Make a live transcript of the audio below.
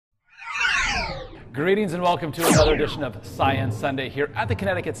Greetings and welcome to another edition of Science Sunday here at the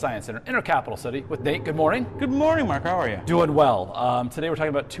Connecticut Science Center in our capital city with Nate. Good morning. Good morning, Mark. How are you? Doing well. Today we're talking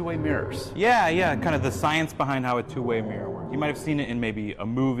about two-way mirrors. Yeah, kind of the science behind how a two-way mirror works. You might have seen it in maybe a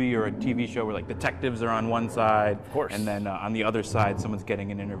movie or a TV show where like detectives are on one side, of course, and then on the other side someone's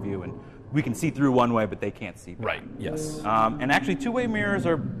getting an interview and we can see through one way, but they can't see back. Right, yes. And actually two-way mirrors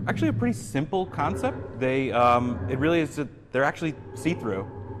are actually a pretty simple concept. It really is that they're actually see-through.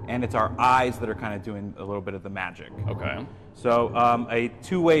 And it's our eyes that are kind of doing a little bit of the magic. Okay. So a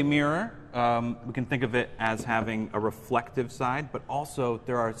two-way mirror, we can think of it as having a reflective side, but also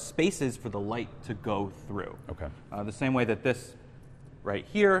there are spaces for the light to go through. Okay. The same way that this right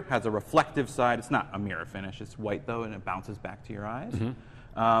here has a reflective side. It's not a mirror finish. It's white, though, and it bounces back to your eyes.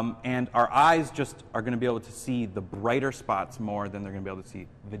 Mm-hmm. And our eyes just are going to be able to see the brighter spots more than they're going to be able to see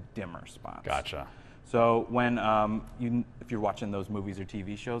the dimmer spots. Gotcha. So when if you're watching those movies or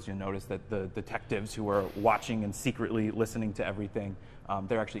TV shows, you'll notice that the detectives who are watching and secretly listening to everything,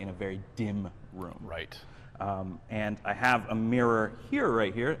 they're actually in a very dim room. Right. And I have a mirror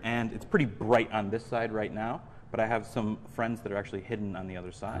right here, and it's pretty bright on this side right now, but I have some friends that are actually hidden on the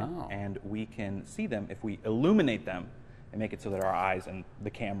other side, and we can see them if we illuminate them and make it so that our eyes and the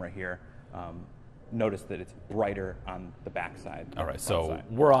camera here notice that it's brighter on the back side. All right, so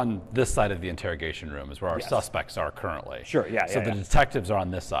we're on this side of the interrogation room is where our suspects are currly. Sure, So the detectives are on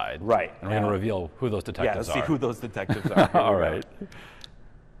this side. Right. And we're going to reveal who those detectives are. Yeah, let's see are. who those detectives are. All right.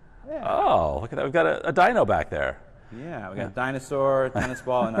 Yeah. Oh, look at that. We've got a dino back there. Yeah, we got a dinosaur, a tennis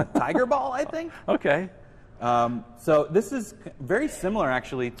ball, and a tiger ball, I think. Okay. So this is very similar,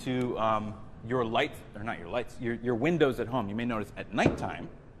 actually, to your lights, or not your lights, your windows at home. You may notice at nighttime,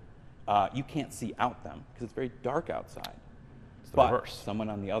 you can't see out them because it's very dark outside. It's the but reverse. Someone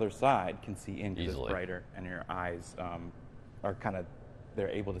on the other side can see in because it's Easily. brighter, and your eyes are they're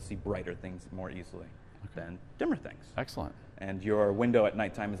able to see brighter things more easily than dimmer things. Excellent. And your window at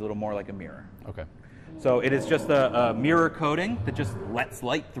nighttime is a little more like a mirror. Okay. So it is just a mirror coating that just lets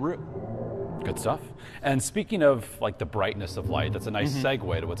light through. Good stuff. And speaking of like the brightness of light, that's a nice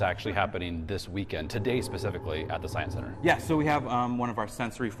segue to what's actually happening this weekend, today specifically at the Science Center. Yeah, so we have one of our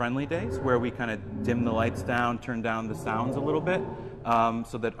sensory-friendly days where we kind of dim the lights down, turn down the sounds a little bit,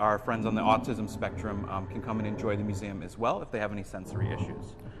 so that our friends on the autism spectrum can come and enjoy the museum as well if they have any sensory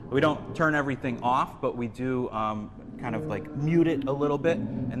issues. We don't turn everything off, but we do kind of like mute it a little bit,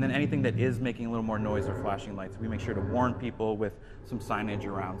 and then anything that is making a little more noise or flashing lights, we make sure to warn people with some signage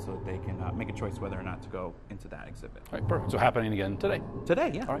around so that they can make a choice whether or not to go into that exhibit. All right, perfect. So happening again today.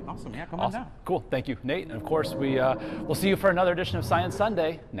 Today, yeah. All right. Awesome. Yeah, come on down. Cool. Thank you, Nate. And of course, we'll see you for another edition of Science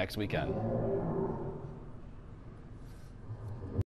Sunday next weekend.